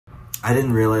I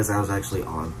didn't realize I was actually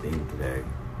on theme today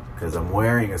because I'm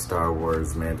wearing a Star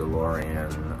Wars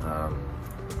Mandalorian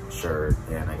shirt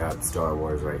and I got Star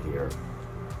Wars right here.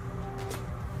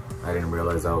 I didn't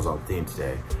realize I was on theme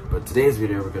today. But today's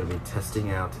video, we're going to be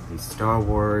testing out the Star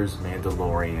Wars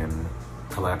Mandalorian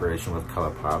collaboration with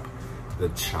Colourpop, the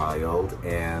Child,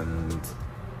 and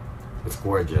it's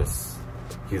gorgeous.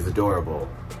 He's adorable.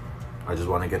 I just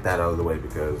want to get that out of the way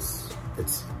because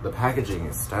the packaging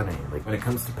is stunning. Like when it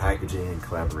comes to packaging and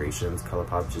collaborations,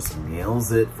 Colourpop just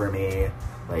nails it for me.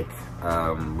 Like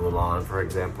Mulan, for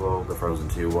example, the Frozen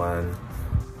 2 one.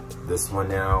 This one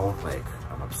now, like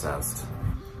I'm obsessed.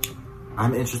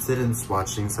 I'm interested in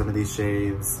swatching some of these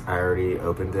shades. I already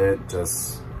opened it,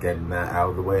 just getting that out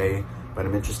of the way. But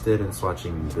I'm interested in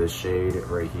swatching this shade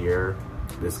right here,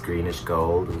 this greenish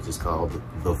gold, which is called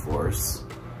The Force.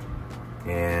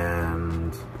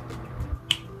 And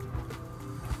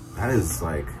that is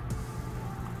like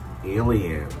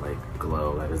alien like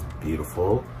glow. That is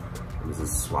beautiful. This is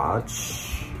a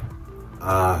swatch.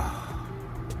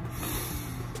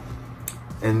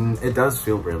 And it does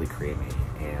feel really creamy.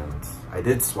 And I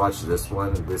did swatch this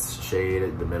one, this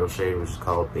shade, the middle shade, which is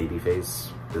called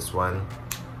Babyface, this one.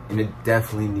 And it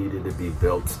definitely needed to be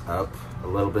built up a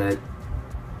little bit.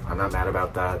 I'm not mad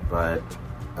about that, but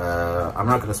I'm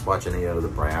not gonna swatch any of the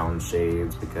brown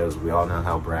shades because we all know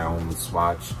how browns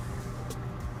swatch.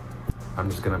 I'm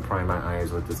just gonna prime my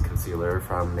eyes with this concealer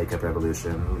from Makeup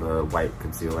Revolution, the white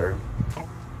concealer.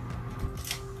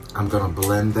 I'm gonna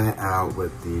blend that out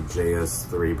with the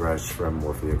JS3 brush from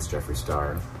Morphe X Jeffree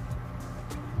Star.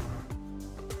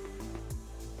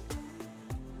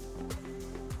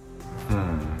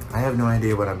 I have no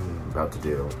idea what I'm about to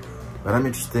do, but I'm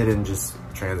interested in just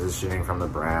transitioning from the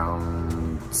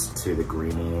browns to the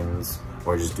greens,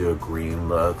 or just do a green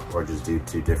look, or just do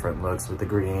two different looks with the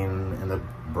green and the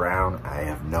brown. I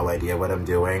have no idea what I'm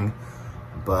doing,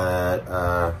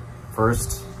 but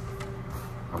first,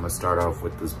 I'm gonna start off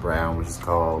with this brown, which is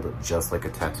called Just Like a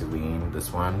Tatooine,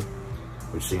 this one,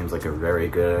 which seems like a very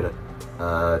good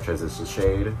transition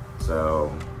shade.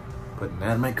 So, putting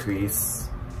that in my crease.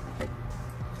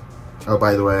 Oh,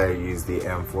 by the way, I used the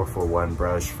M441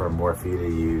 brush from Morphe to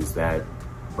use that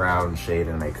brown shade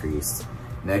in my crease.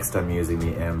 Next, I'm using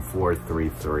the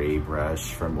M433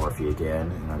 brush from Morphe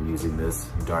again, and I'm using this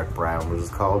dark brown, which is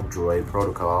called Droid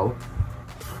Protocol.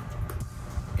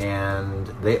 And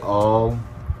they all,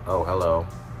 oh, hello.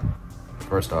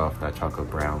 First off, that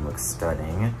chocolate brown looks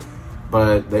stunning,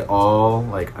 but they all,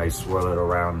 like, I swirl it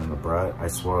around in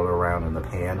the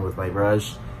pan with my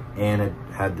brush, and it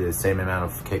had the same amount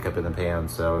of kick up in the pan.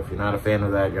 So if you're not a fan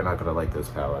of that, you're not gonna like this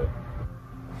palette.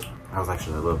 I was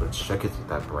actually a little bit shook with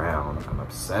that brown. I'm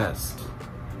obsessed.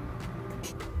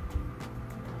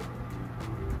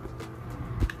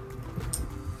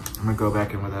 I'm gonna go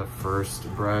back in with that first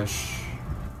brush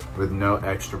with no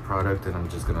extra product, and I'm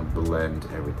just gonna blend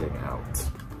everything out,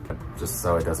 just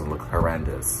so it doesn't look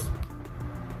horrendous.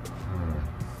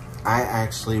 I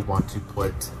actually want to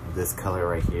put this color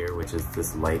right here, which is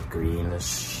this light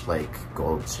greenish, like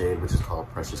gold shade, which is called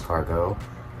Precious Cargo.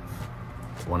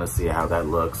 Want to see how that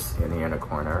looks in the inner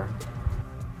corner.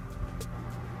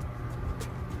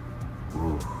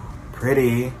 Ooh,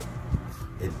 pretty.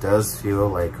 It does feel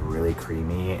like really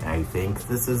creamy. I think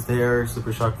this is their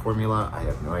Super Shock formula. I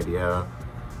have no idea,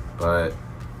 but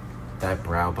that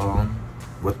brow bone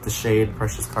with the shade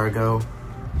Precious Cargo,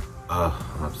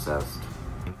 I'm obsessed.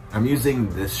 I'm using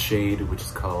this shade, which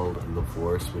is called The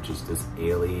Force, which is this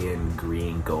alien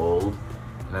green gold,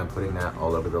 and I'm putting that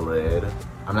all over the lid.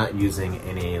 I'm not using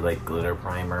any like glitter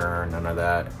primer, none of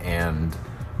that, and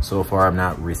so far I'm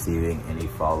not receiving any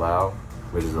fallout,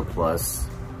 which is a plus.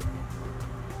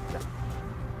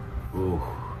 Ooh,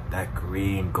 that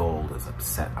green gold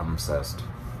is I'm obsessed.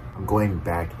 I'm going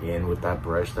back in with that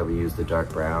brush that we used, the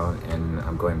dark brown, and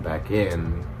I'm going back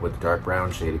in with the dark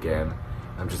brown shade again.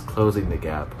 I'm just closing the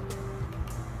gap.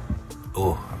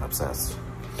 Oh, I'm obsessed.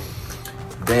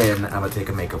 Then I'm gonna take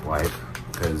a makeup wipe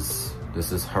because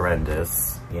this is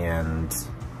horrendous, and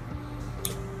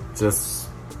just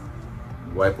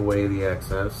wipe away the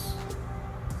excess.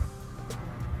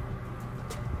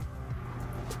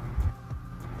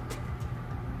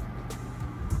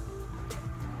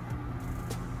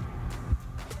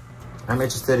 I'm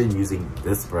interested in using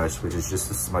this brush, which is just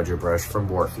a smudger brush from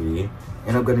Morphe,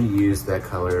 and I'm gonna use that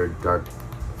color dark,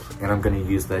 and I'm gonna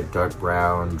use that dark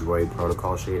brown Droid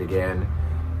Protocol shade again,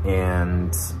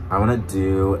 and I wanna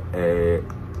do a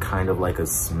kind of like a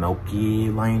smoky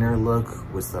liner look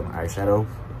with some eyeshadow,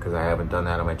 because I haven't done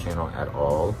that on my channel at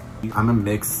all. I'm gonna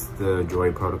mix the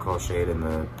Droid Protocol shade and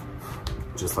the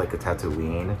Just Like a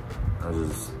Tatooine I'll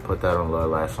just put that on the lower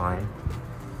lash line.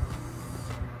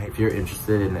 If you're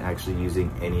interested in actually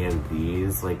using any of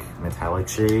these like metallic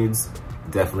shades,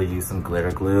 definitely use some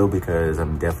glitter glue because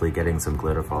I'm definitely getting some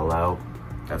glitter fallout.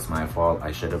 That's my fault.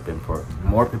 I should have been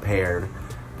more prepared,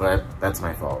 but that's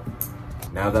my fault.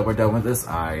 Now that we're done with this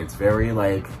eye, it's very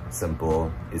like simple,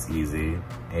 it's easy,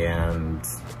 and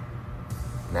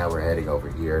now we're heading over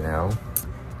here now.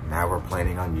 Now we're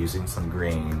planning on using some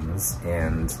greens,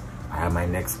 and I have my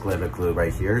NYX glitter glue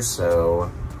right here,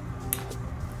 so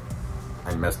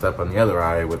I messed up on the other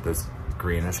eye with this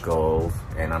greenish gold,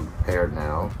 and I'm prepared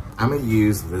now. I'm gonna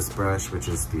use this brush, which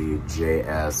is the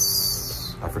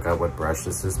JS, I forgot what brush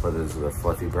this is, but this is a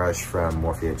fluffy brush from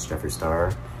Wars X Jeffree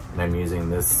Star. And I'm using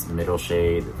this middle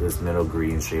shade, this middle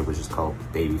green shade, which is called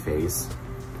Babyface.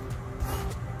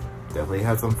 Definitely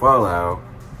had some fallout,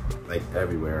 like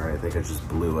everywhere. I think I just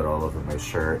blew it all over my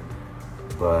shirt.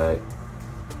 But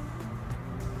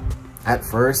at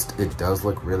first, it does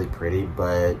look really pretty,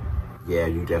 but yeah,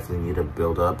 you definitely need to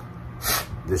build up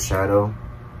this shadow.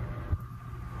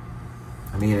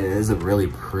 I mean, it is a really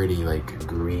pretty like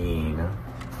green,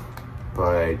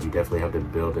 but you definitely have to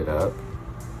build it up.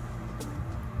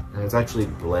 And it's actually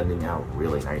blending out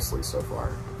really nicely so far.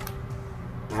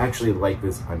 I actually like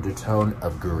this undertone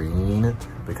of green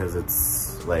because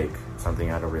it's like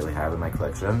something I don't really have in my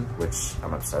collection, which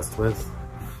I'm obsessed with.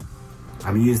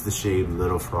 I'm gonna use the shade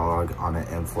Little Frog on an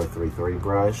M433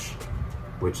 brush,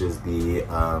 which is the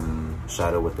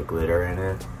shadow with the glitter in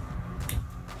it.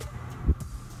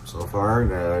 So far,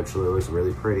 that actually looks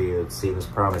really pretty. It seems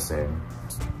promising.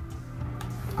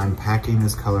 I'm packing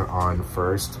this color on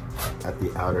first at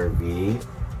the outer V.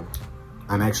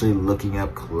 I'm actually looking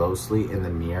up closely in the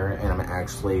mirror, and I'm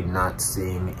actually not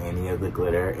seeing any of the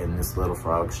glitter in this Little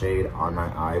Frog shade on my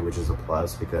eye, which is a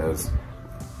plus because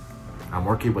I'm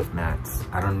working with mattes.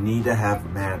 I don't need to have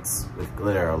mattes with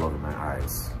glitter all over my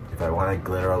eyes. If I want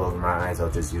glitter all over my eyes,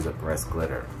 I'll just use a pressed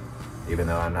glitter, even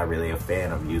though I'm not really a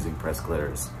fan of using pressed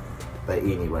glitters. But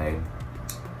anyway,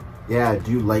 yeah, I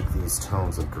do like these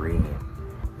tones of green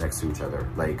next to each other.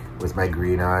 Like with my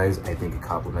green eyes, I think it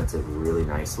complements it really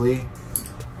nicely.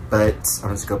 But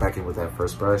I'm just go back in with that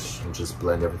first brush and just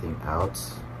blend everything out,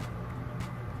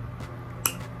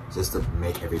 just to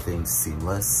make everything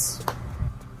seamless.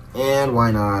 And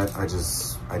why not?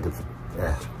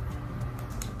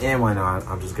 And why not?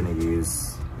 I'm just gonna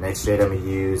use, next shade I'm gonna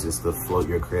use is the Float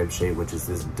Your Crib shade, which is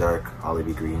this dark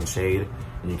olivey green shade.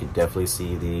 And you can definitely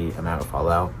see the amount of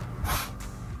fallout.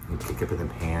 You pick up in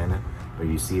the pan. Or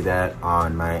you see that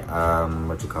on my,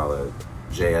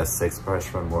 JS6 brush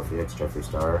from Wars X Jeffree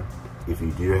Star. If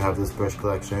you do have this brush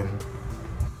collection,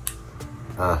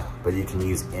 but you can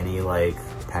use any like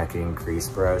packing crease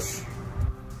brush.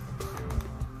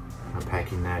 I'm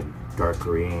packing that dark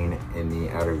green in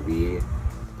the outer V,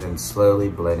 then slowly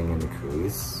blending in the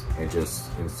crease and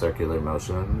just in circular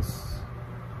motions.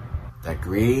 That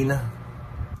green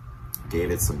gave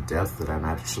it some depth that I'm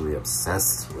actually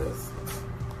obsessed with.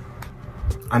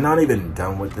 I'm not even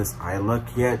done with this eye look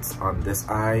yet on this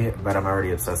eye, but I'm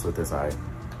already obsessed with this eye.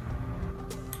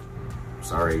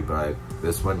 Sorry, but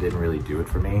this one didn't really do it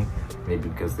for me. Maybe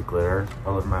because the glitter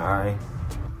all over my eye,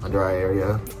 under eye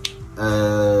area.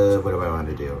 What do I want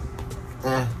to do?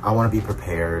 I want to be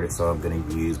prepared, so I'm going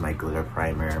to use my glitter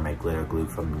primer, my glitter glue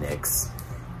from NYX.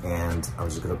 And I'm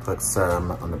just going to put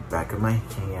some on the back of my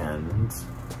hand.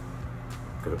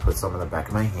 I'm going to put some on the back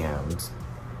of my hand,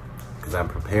 because I'm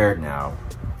prepared now.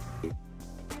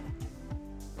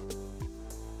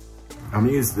 I'm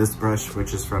gonna use this brush,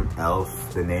 which is from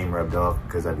e.l.f. The name rubbed off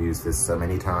because I've used this so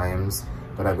many times.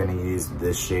 But I'm gonna use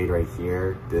this shade right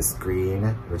here, this green,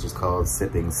 which is called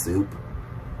Sipping Soup.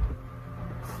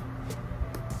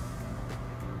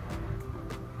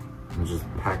 And just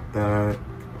pack that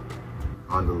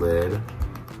on the lid.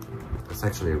 It's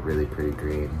actually a really pretty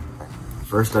green.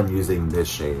 First, I'm using this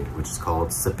shade, which is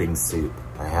called Sipping Soup.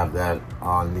 I have that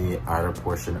on the outer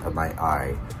portion of my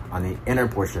eye. On the inner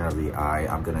portion of the eye,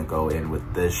 I'm gonna go in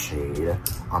with this shade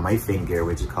on my finger,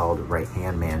 which is called Right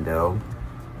Hand Mando.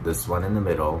 This one in the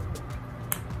middle.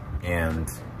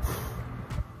 And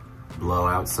blow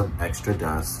out some extra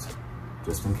dust,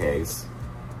 just in case.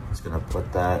 Just gonna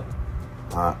put that,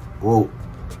 whoa.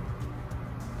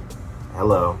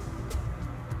 Hello.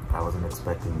 I wasn't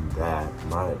expecting that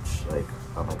much, like,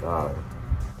 oh my god.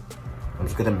 I'm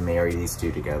just gonna marry these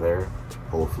two together.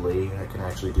 Hopefully I can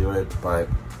actually do it, but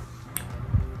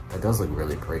it does look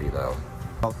really pretty though.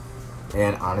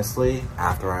 And honestly,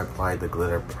 after I applied the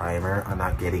glitter primer, I'm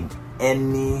not getting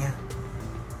any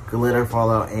glitter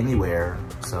fallout anywhere,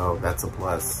 so that's a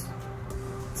plus.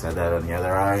 Set that on the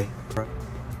other eye.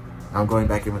 I'm going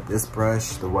back in with this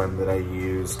brush, the one that I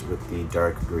used with the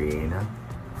dark green.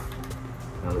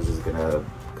 I'm just gonna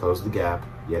close the gap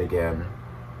yet again.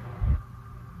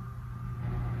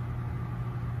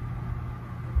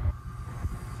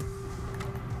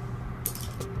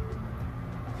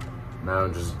 Now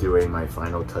I'm just doing my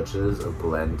final touches of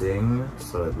blending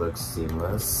so it looks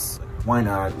seamless. Why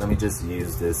not? Let me just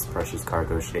use this Precious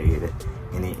Cargo shade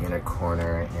in the inner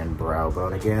corner and brow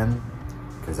bone again,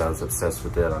 because I was obsessed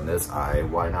with it on this eye.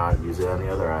 Why not use it on the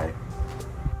other eye?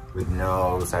 With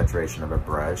no saturation of a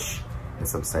brush and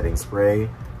some setting spray,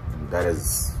 that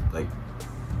is like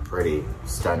pretty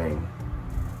stunning.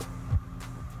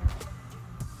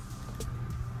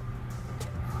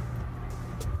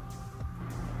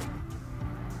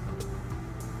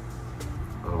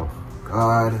 Oh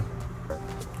God.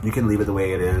 You can leave it the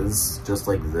way it is, just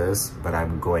like this, but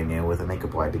I'm going in with a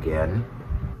makeup wipe again.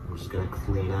 I'm just gonna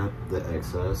clean up the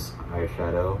excess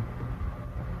eyeshadow.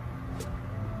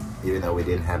 Even though we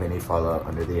didn't have any fallout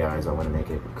under the eyes, I wanna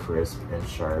make it crisp and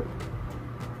sharp.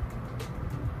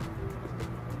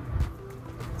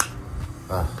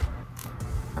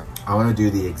 I wanna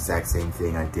do the exact same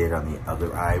thing I did on the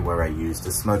other eye where I used a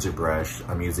smudger brush.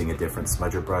 I'm using a different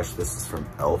smudger brush. This is from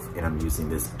e.l.f. and I'm using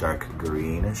this dark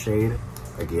green shade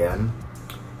again.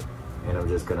 And I'm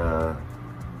just gonna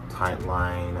tight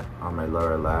line on my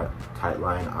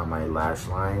lash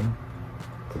line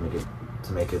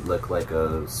to make it look like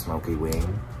a smoky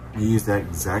wing. I use that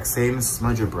exact same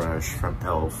smudger brush from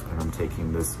e.l.f. and I'm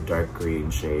taking this dark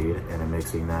green shade and I'm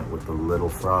mixing that with the little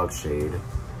frog shade.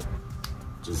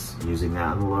 Just using that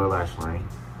on the lower lash line.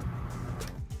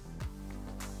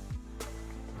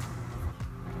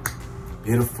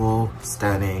 Beautiful,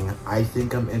 stunning. I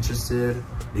think I'm interested.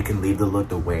 You can leave the look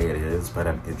the way it is, but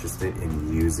I'm interested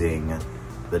in using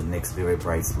the NYX Vivid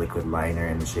Brights liquid liner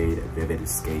in the shade Vivid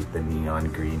Escape, the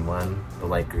neon green one, the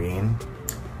light green.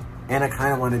 And I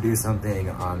kind of want to do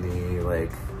something on the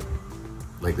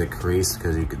like the crease,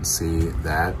 because you can see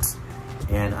that.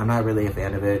 And I'm not really a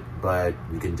fan of it, but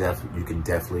you can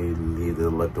definitely leave the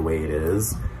look the way it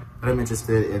is. But I'm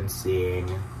interested in seeing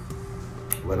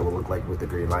what it will look like with the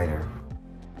green liner.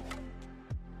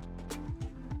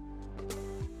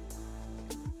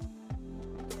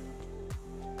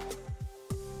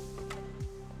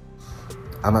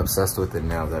 I'm obsessed with it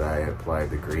now that I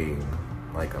applied the green.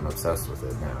 Like, I'm obsessed with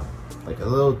it now. Like, a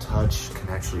little touch can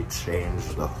actually change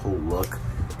the whole look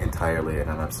entirely, and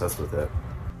I'm obsessed with it.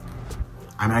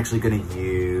 I'm actually gonna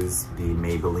use the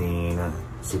Maybelline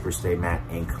Superstay Matte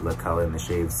Ink lip color in the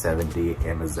shade 70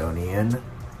 Amazonian.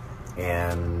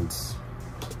 And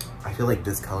I feel like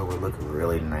this color would look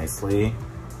really nicely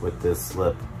with this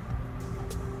lip.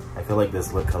 I feel like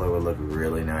this lip color would look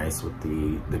really nice with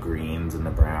the greens and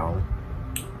the brown.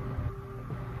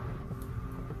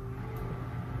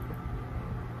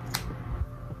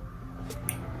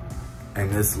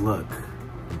 And this look,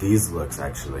 these looks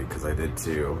actually, because I did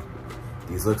too,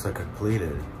 these looks are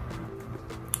completed.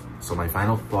 So my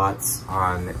final thoughts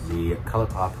on the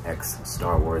Colourpop X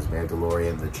Star Wars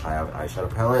Mandalorian the Child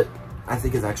eyeshadow palette, I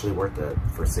think is actually worth it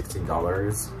for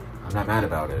 $16. I'm not mad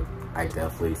about it. I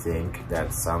definitely think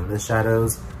that some of the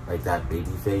shadows, like that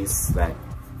baby face, that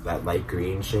light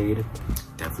green shade,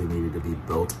 definitely needed to be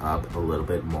built up a little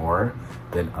bit more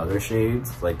than other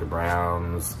shades, like the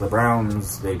browns. The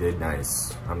browns, they did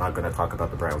nice. I'm not gonna talk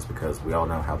about the browns because we all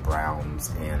know how browns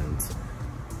and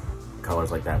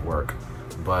colors like that work.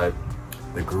 But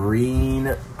the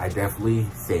green, I definitely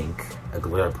think a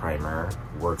glitter primer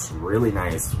works really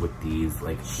nice with these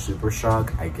like Super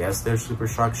Shock. I guess they're Super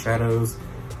Shock shadows.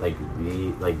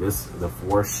 The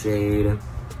fourth shade,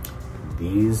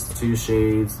 these two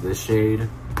shades, this shade,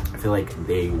 I feel like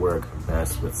they work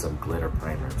best with some glitter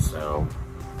primer. So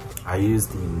I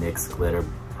used the NYX Glitter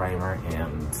Primer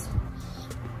and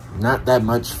not that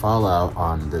much fallout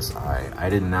on this eye. I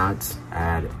did not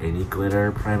add any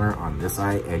glitter primer on this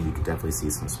eye, and you can definitely see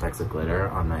some specks of glitter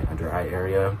on my under eye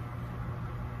area.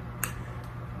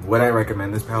 Would I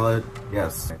recommend this palette?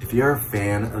 Yes. If you're a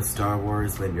fan of Star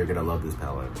Wars, then you're gonna love this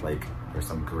palette. Like, there's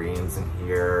some greens in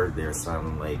here. There's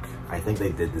some, like, I think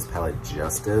they did this palette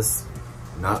justice,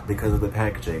 not because of the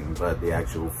packaging, but the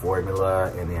actual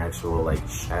formula and the actual, like,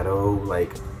 shadow,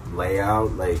 like,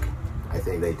 layout. Like, I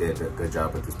think they did a good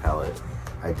job with this palette.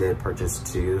 I did purchase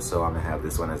two, so I'm gonna have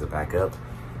this one as a backup.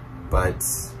 But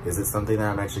is it something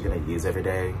that I'm actually gonna use every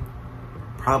day?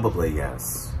 Probably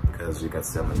yes, because you got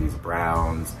some of these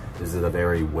browns. This is a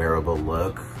very wearable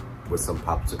look with some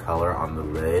pops of color on the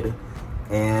lid.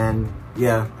 And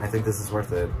yeah, I think this is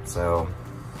worth it. So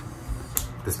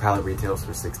This palette retails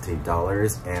for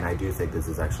 $16, and I do think this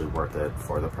is actually worth it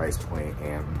for the price point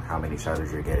and how many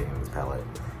shadows you're getting in this palette.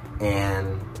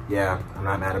 And yeah, I'm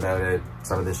not mad about it.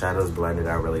 Some of the shadows blended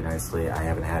out really nicely. I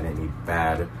haven't had any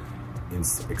bad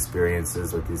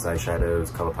experiences with these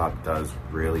eyeshadows. Colourpop does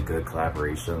really good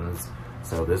collaborations.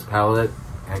 So this palette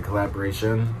and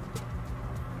collaboration,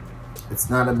 it's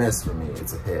not a miss for me,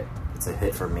 it's a hit. It's a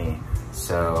hit for me.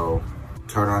 So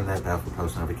turn on that bell for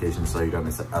post notifications so you don't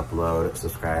miss an upload.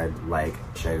 Subscribe, like,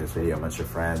 share this video amongst your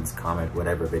friends, comment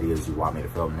whatever videos you want me to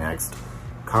film next.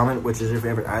 Comment which is your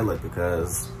favorite eye look,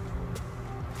 because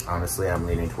honestly, I'm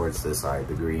leaning towards this side,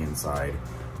 the green side.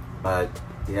 But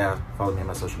yeah, follow me on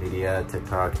my social media,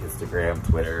 TikTok, Instagram,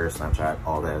 Twitter, Snapchat,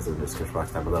 all that is in the description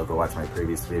box down below. Go watch my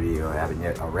previous video if you haven't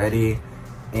yet already.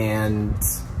 And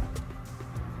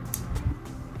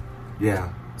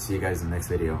yeah, see you guys in the next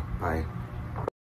video. Bye.